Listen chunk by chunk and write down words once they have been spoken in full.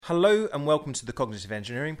Hello and welcome to the Cognitive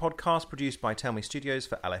Engineering Podcast produced by Tell Me Studios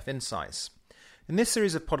for Aleph Insights. In this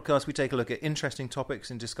series of podcasts, we take a look at interesting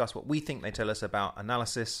topics and discuss what we think they tell us about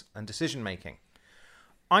analysis and decision making.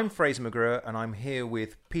 I'm Fraser McGrew and I'm here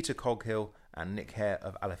with Peter Coghill and Nick Hare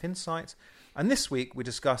of Aleph Insights. And this week we're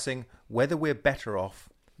discussing whether we're better off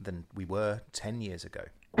than we were 10 years ago.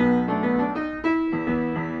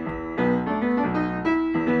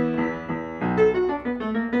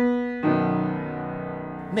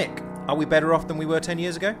 Nick, are we better off than we were 10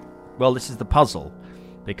 years ago? Well, this is the puzzle,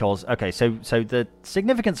 because so the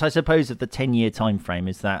significance, I suppose, of the 10-year time frame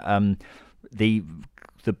is that the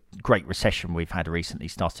Great Recession we've had recently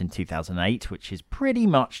started in 2008, which is pretty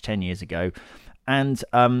much 10 years ago, and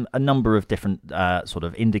a number of different sort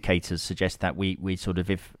of indicators suggest that we sort of,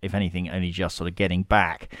 if anything, only just sort of getting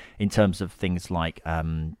back in terms of things like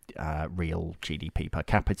real GDP per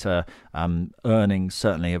capita. Earnings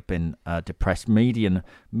certainly have been depressed.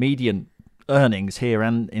 Median earnings here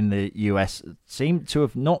and in the US seem to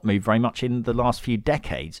have not moved very much in the last few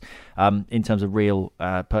decades in terms of real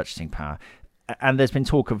purchasing power. And there's been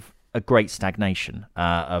talk of a great stagnation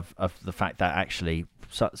of the fact that actually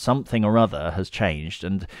something or other has changed,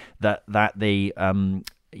 and that the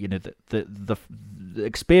the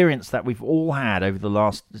experience that we've all had over the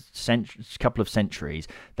last couple of centuries,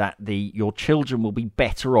 that your children will be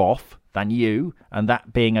better off than you, and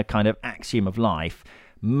that being a kind of axiom of life,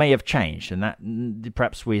 may have changed, and that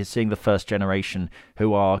perhaps we're seeing the first generation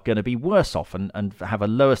who are going to be worse off and have a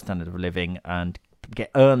lower standard of living and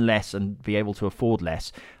earn less and be able to afford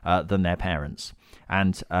less than their parents.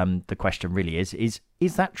 And the question really is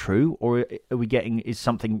that true, or is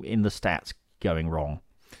something in the stats going wrong?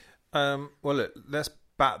 Well, look, let's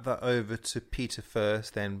bat that over to Peter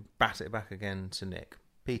first, then bat it back again to Nick.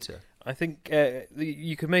 Peter. I think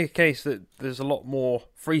you could make a case that there's a lot more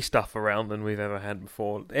free stuff around than we've ever had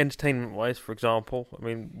before. Entertainment-wise, for example, I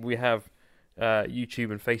mean, we have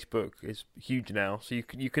YouTube and Facebook is huge now, so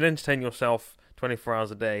you can entertain yourself 24 hours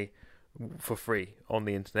a day for free on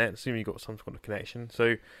the internet, assuming you've got some sort of connection.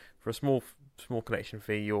 So for a small connection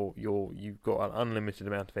fee, you've got an unlimited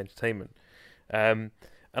amount of entertainment. And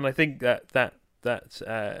I think that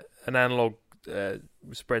an analog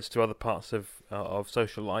spreads to other parts of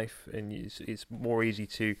social life, and it's more easy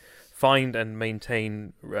to find and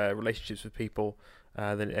maintain relationships with people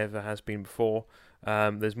than it ever has been before.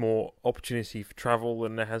 There's more opportunity for travel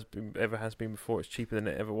than there ever has been before. It's cheaper than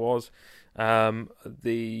it ever was.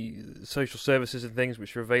 The social services and things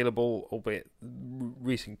which are available, albeit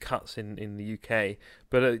recent cuts in the UK,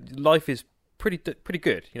 but life is pretty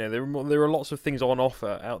good. You know, there are lots of things on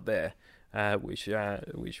offer out there. Which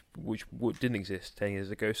didn't exist 10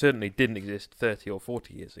 years ago. Certainly didn't exist 30 or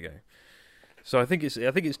 40 years ago. So I think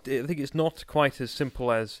it's not quite as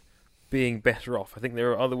simple as being better off. I think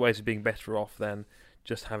there are other ways of being better off than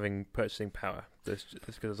just having purchasing power. There's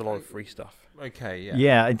a lot of free stuff. Okay, yeah.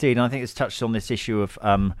 Yeah, indeed. And I think it's touched on this issue of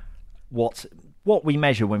what we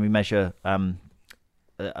measure when we measure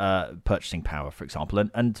purchasing power, for example,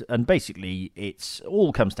 and basically it's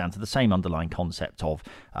all comes down to the same underlying concept of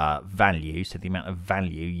value. So the amount of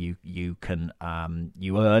value you can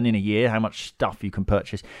you earn in a year, how much stuff you can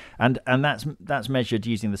purchase, and that's measured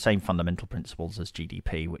using the same fundamental principles as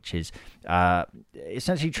GDP, which is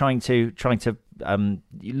essentially trying to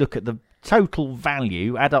you look at the total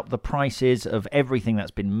value, add up the prices of everything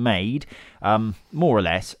that's been made, more or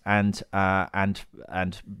less, and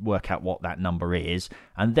work out what that number is,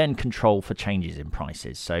 and then control for changes in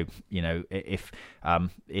prices. So, you know, if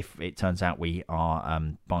it turns out we are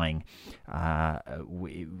buying,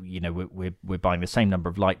 we're buying the same number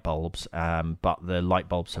of light bulbs, but the light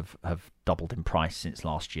bulbs have doubled in price since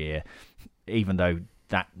last year, even though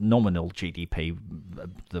that nominal GDP,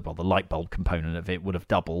 the light bulb component of it would have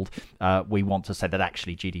doubled. We want to say that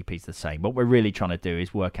actually GDP is the same. What we're really trying to do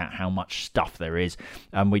is work out how much stuff there is,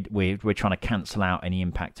 and we're trying to cancel out any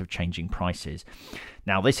impact of changing prices.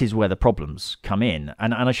 Now, this is where the problems come in.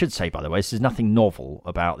 And I should say, by the way, this is nothing novel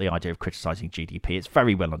about the idea of criticising GDP. It's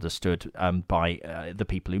very well understood by the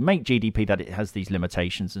people who make GDP that it has these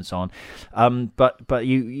limitations and so on. But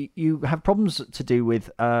you have problems to do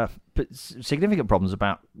with significant problems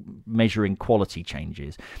about measuring quality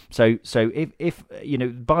changes. So if you know,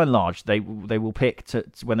 by and large, they will pick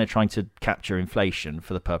when they're trying to capture inflation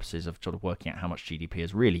for the purposes of sort of working out how much GDP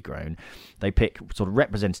has really grown, they pick sort of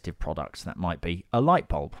representative products that might be a light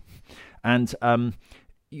bulb, and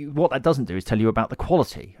what that doesn't do is tell you about the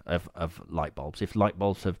quality of light bulbs. If light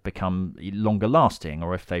bulbs have become longer lasting,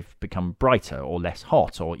 or if they've become brighter or less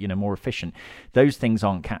hot, or more efficient, those things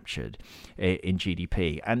aren't captured in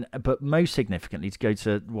GDP. But most significantly, to go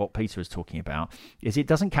to what Peter was talking about, is it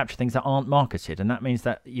doesn't capture things that aren't marketed, and that means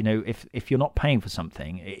that if you're not paying for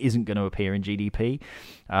something, it isn't going to appear in GDP.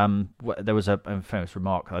 There was a famous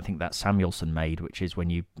remark I think that Samuelson made, which is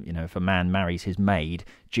when if a man marries his maid,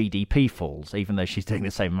 GDP falls, even though she's doing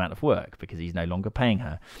the same amount of work, because he's no longer paying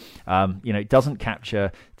her. It doesn't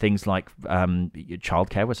capture things like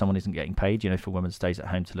childcare, where someone isn't getting paid. If a woman stays at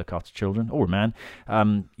home to look after children, or a man,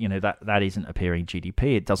 that isn't appearing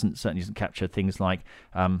GDP. It certainly doesn't capture things like,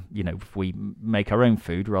 if we make our own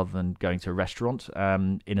food rather than going to a restaurant.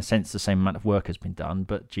 In a sense, the same amount of work has been done,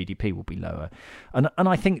 but GDP will be lower. And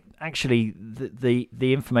I think actually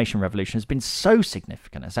the information revolution has been so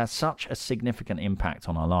significant, has had such a significant impact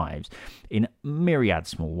on our lives in myriad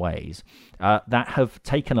small ways, that have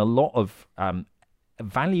taken a lot of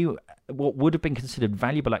value, what would have been considered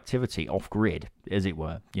valuable activity, off grid, as it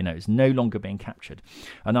were. It's no longer being captured.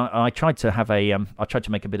 And I tried to have I tried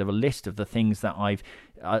to make a bit of a list of the things that I've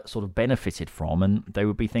sort of benefited from, and they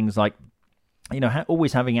would be things like,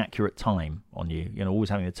 always having accurate time on you, always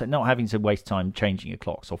having not having to waste time changing your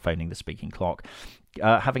clocks or phoning the speaking clock,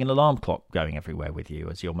 having an alarm clock going everywhere with you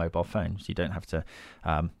as your mobile phone, so you don't have to,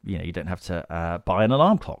 buy an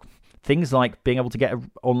alarm clock. Things like being able to get an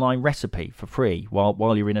online recipe for free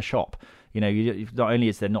while you're in a shop. Not only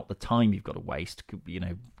is there not the time you've got to waste,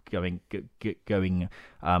 going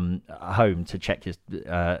home to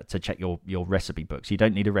check your recipe books. You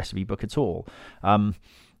don't need a recipe book at all.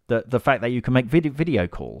 The fact that you can make video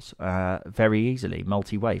calls very easily,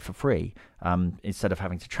 multi-way, for free, instead of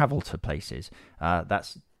having to travel to places.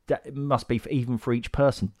 That must be, even for each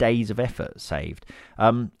person, days of effort saved.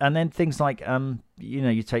 And then things like,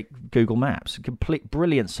 you take Google Maps, a complete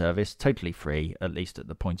brilliant service, totally free, at least at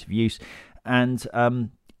the point of use. And, so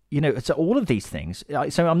all of these things.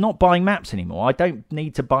 So I'm not buying maps anymore. I don't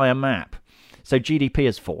need to buy a map. So GDP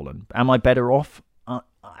has fallen. Am I better off?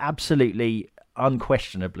 Absolutely,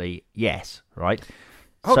 unquestionably, yes, right?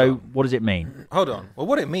 What does it mean? Hold on. Well,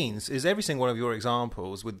 what it means is every single one of your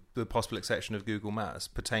examples, with the possible exception of Google Maps,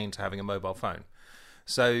 pertain to having a mobile phone.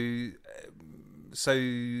 So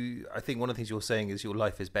I think one of the things you're saying is your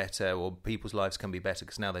life is better, or people's lives can be better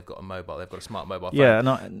because now they've got a smart mobile phone. Yeah,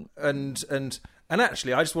 and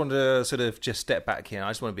actually, I just want to sort of just step back here.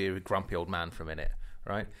 I just want to be a grumpy old man for a minute,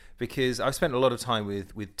 right? Because I've spent a lot of time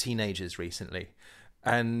with teenagers recently,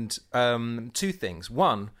 and two things.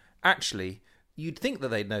 One, actually, you'd think that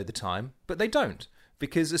they'd know the time, but they don't,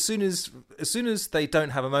 because as soon as they don't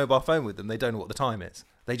have a mobile phone with them, they don't know what the time is.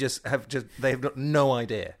 They have got no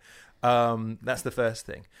idea. That's the first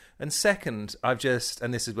thing. And second,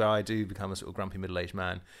 and this is where I do become a sort of grumpy middle-aged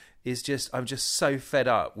man, I'm just so fed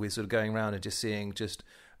up with sort of going around and just seeing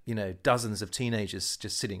dozens of teenagers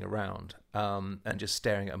just sitting around and just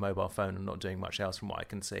staring at a mobile phone and not doing much else from what I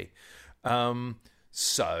can see.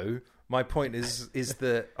 So my point is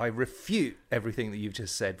that I refute everything that you've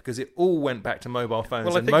just said, because it all went back to mobile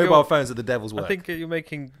phones, and mobile phones are the devil's work. I think you're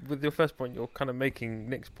making, with your first point, you're kind of making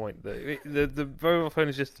Nick's point, that the mobile phone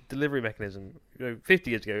is just a delivery mechanism.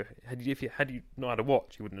 50 years ago, had you not had a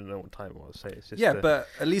watch, you wouldn't have known what time it was. So it's just but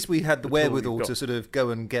at least we had the wherewithal to sort of go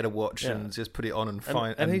and get a watch and just put it on and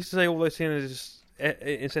find. And he's to say all those teenagers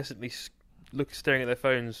incessantly staring at their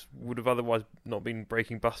phones would have otherwise not been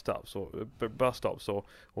breaking bus stops or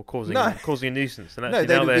causing a nuisance. And no,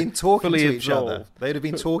 they'd have been talking to each other. They'd have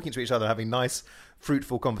been talking to each other, having nice,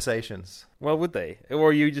 fruitful conversations. Well, would they? Or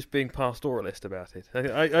are you just being pastoralist about it?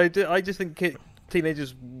 I just think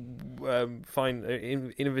teenagers find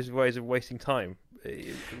innovative ways of wasting time.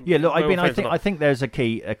 Yeah, look, I think there's a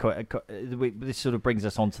key. This sort of brings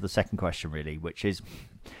us on to the second question, really, which is,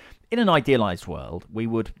 in an idealized world, we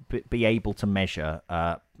would be able to measure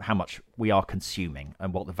how much we are consuming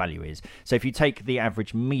and what the value is. So if you take the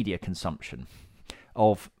average media consumption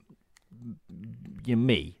of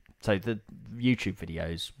me, so the YouTube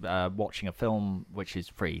videos, watching a film which is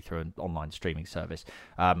free through an online streaming service,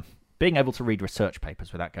 being able to read research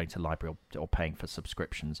papers without going to the library or paying for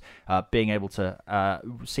subscriptions, being able to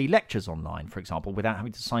see lectures online, for example, without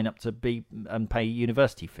having to sign up to and pay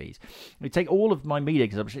university fees. We take all of my media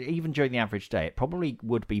consumption, even during the average day, it probably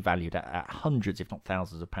would be valued at hundreds, if not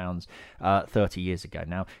thousands of pounds 30 years ago.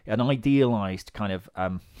 Now, an idealised kind of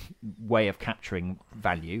way of capturing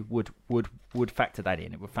value would factor that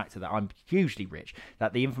in. It would factor that I'm hugely rich,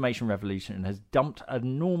 that the information revolution has dumped an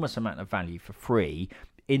enormous amount of value for free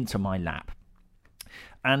into my lap.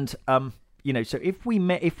 And so if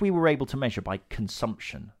we were able to measure by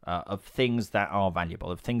consumption of things that are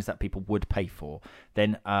valuable, of things that people would pay for,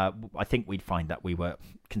 then I think we'd find that we were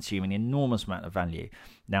consuming an enormous amount of value.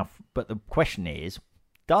 Now, but the question is,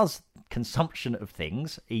 does consumption of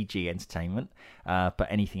things, e.g. entertainment, but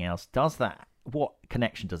anything else, what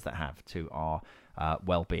connection does that have to our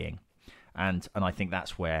well-being? And I think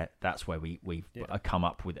that's where we've come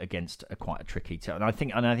up with against quite a tricky and I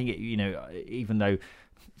think even though,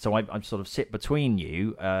 so I'm sort of sit between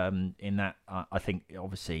you in that I think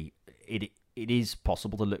obviously it is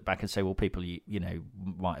possible to look back and say, well, people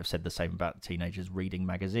might have said the same about teenagers reading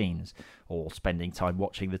magazines or spending time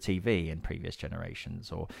watching the TV in previous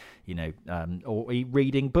generations, or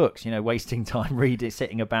reading books, wasting time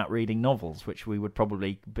sitting about reading novels, which we would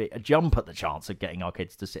probably jump at the chance of getting our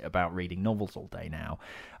kids to sit about reading novels all day now.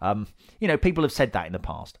 People have said that in the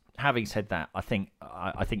past. Having said that, I think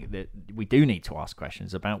that we do need to ask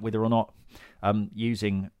questions about whether or not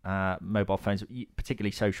using mobile phones,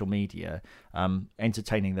 particularly social media,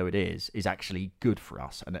 entertaining though it is actually good for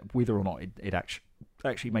us, and whether or not it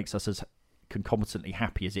actually makes us as concomitantly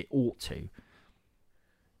happy as it ought to.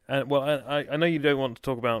 Well, I know you don't want to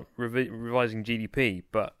talk about revising GDP,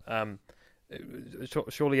 but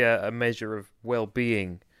surely a measure of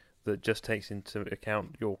well-being that just takes into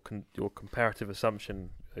account your comparative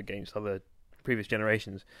assumption against other previous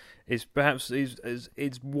generations is perhaps is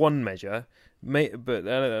one measure, but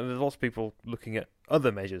there's lots of people looking at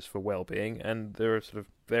other measures for well-being, and there are sort of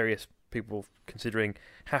various people considering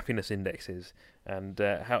happiness indexes and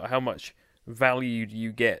how much value do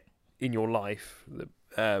you get in your life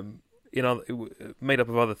made up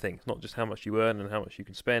of other things, not just how much you earn and how much you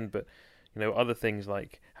can spend, but other things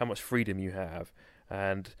like how much freedom you have,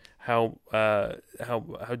 and how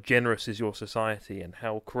generous is your society, and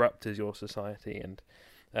how corrupt is your society, and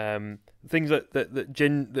things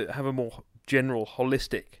that have a more general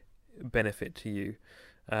holistic benefit to you.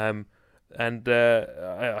 I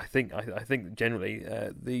think generally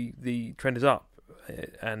the trend is up,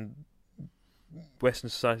 and Western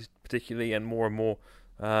societies particularly, and more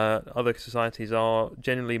other societies are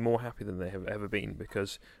generally more happy than they have ever been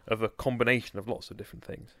because of a combination of lots of different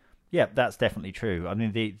things. Yeah, that's definitely true. I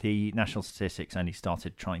mean, the national statistics only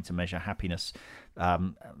started trying to measure happiness,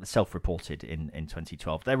 self-reported in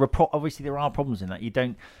 2012. Obviously there are problems in that.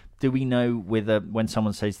 Do we know when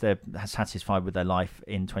someone says they're satisfied with their life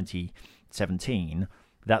in 2017,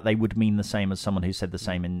 that they would mean the same as someone who said the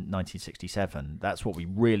same in 1967? That's what we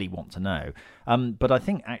really want to know. But I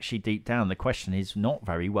think actually deep down the question is not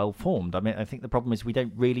very well formed. I mean, I think the problem is we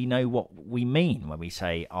don't really know what we mean when we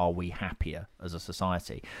say, are we happier as a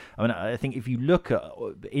society? I mean, I think if you look at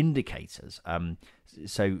indicators, from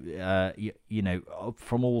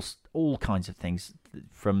all kinds of things,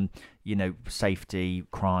 from safety,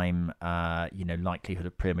 crime, likelihood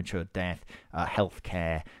of premature death,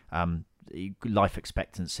 healthcare, life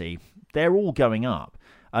expectancy, they're all going up,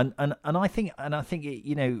 and I think I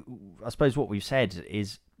suppose what we've said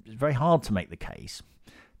is it's very hard to make the case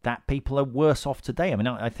that people are worse off today. I mean,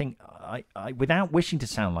 I think I without wishing to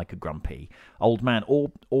sound like a grumpy old man,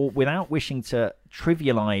 or without wishing to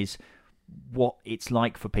trivialize what it's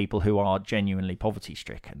like for people who are genuinely poverty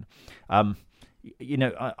stricken, I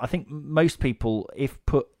think most people, if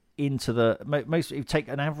put into if you take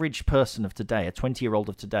an average person of today, a 20-year-old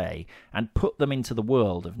of today, and put them into the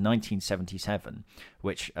world of 1977,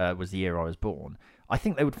 which was the year I was born, I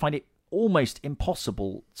think they would find it almost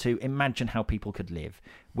impossible to imagine how people could live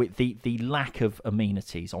with the lack of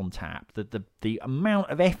amenities on tap, the amount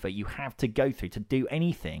of effort you have to go through to do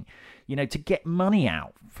anything, to get money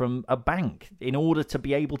out from a bank in order to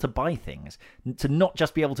be able to buy things, to not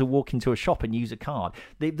just be able to walk into a shop and use a card,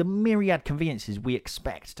 the myriad conveniences we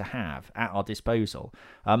expect to have at our disposal.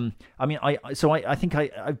 I think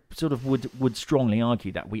I sort of would strongly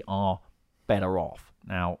argue that we are better off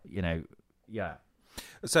now. Yeah.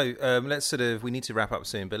 So we need to wrap up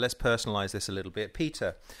soon, but let's personalise this a little bit.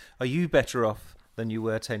 Peter, are you better off than you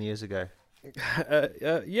were 10 years ago?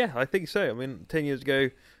 Yeah, I think so. I mean, 10 years ago,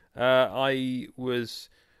 I was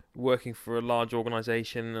working for a large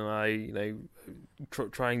organisation, and I,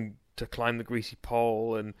 trying to climb the greasy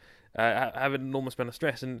pole, and have an enormous amount of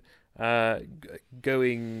stress, and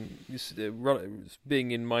being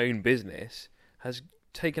in my own business has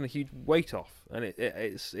taken a huge weight off, and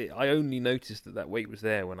I only noticed that weight was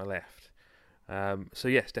there when I left. So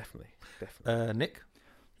yes, definitely. Nick?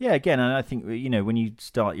 Yeah, again, and I think when you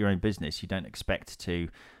start your own business, you don't expect to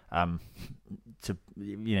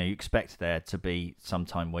you expect there to be some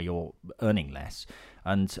time where you're earning less,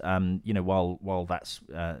 and while that's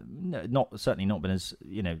certainly not been as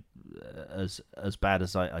as bad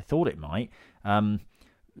as I thought it might.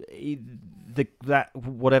 That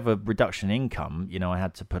whatever reduction in income I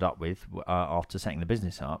had to put up with after setting the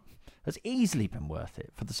business up has easily been worth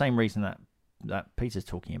it for the same reason that Peter's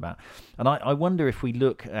talking about. And I wonder if we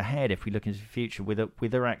look ahead, if we look into the future,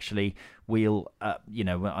 whether actually we'll,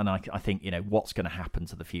 and I think, what's going to happen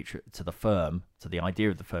to the future, to the firm, to the idea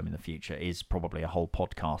of the firm in the future is probably a whole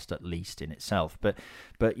podcast at least in itself. But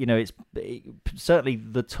it's certainly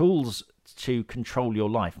the tools to control your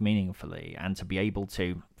life meaningfully and to be able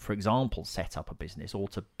to, for example, set up a business or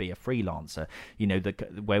to be a freelancer,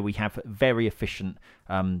 where we have very efficient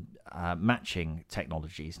matching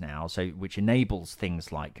technologies now, so which enables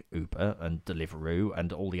things like Uber and Deliveroo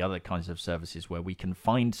and all the other kinds of services where we can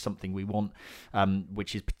find something we want,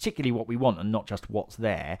 which is particularly what we want and not just what's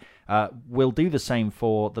there. We'll do the same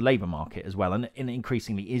for the labour market as well, and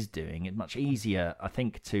increasingly is doing it much easier, I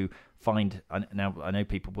think, to find. Now I know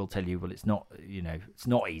people will tell you, well, it's not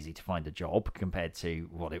easy to find a job compared to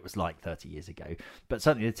what it was like 30 years ago, but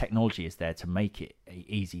certainly the technology is there to make it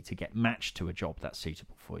easy to get matched to a job that's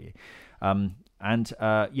suitable for you. In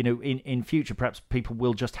future perhaps people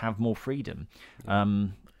will just have more freedom,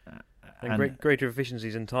 and greater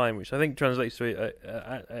efficiencies in time, which I think translates to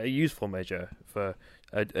a useful measure for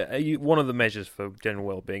one of the measures for general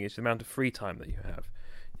well-being is the amount of free time that you have.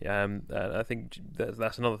 I think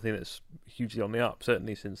that's another thing that's hugely on the up.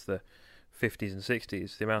 Certainly since the 50s and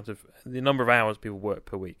 60s, the number of hours people work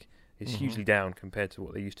per week is hugely down compared to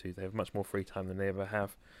what they used to. They have much more free time than they ever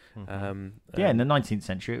have. In the 19th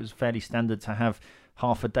century, it was fairly standard to have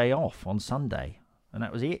half a day off on Sunday, and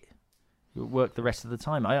that was it. You work the rest of the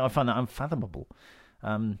time. I find that unfathomable.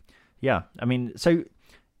 I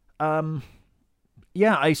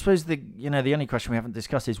suppose the only question we haven't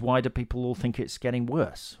discussed is why do people all think it's getting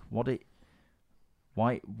worse? Why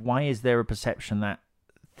is there a perception that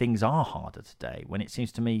things are harder today when it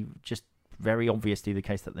seems to me just very obviously the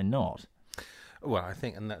case that they're not? Well, I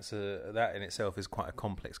think, and that in itself is quite a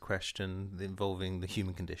complex question involving the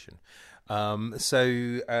human condition.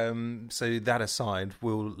 So that aside,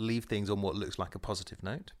 we'll leave things on what looks like a positive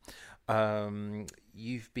note.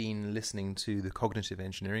 You've been listening to the Cognitive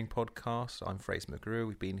Engineering Podcast. I'm Fraser McGrew.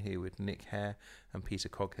 We've been here with Nick Hare and Peter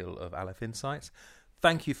Coghill of Aleph Insights.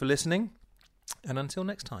 Thank you for listening, and until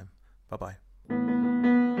next time, bye-bye.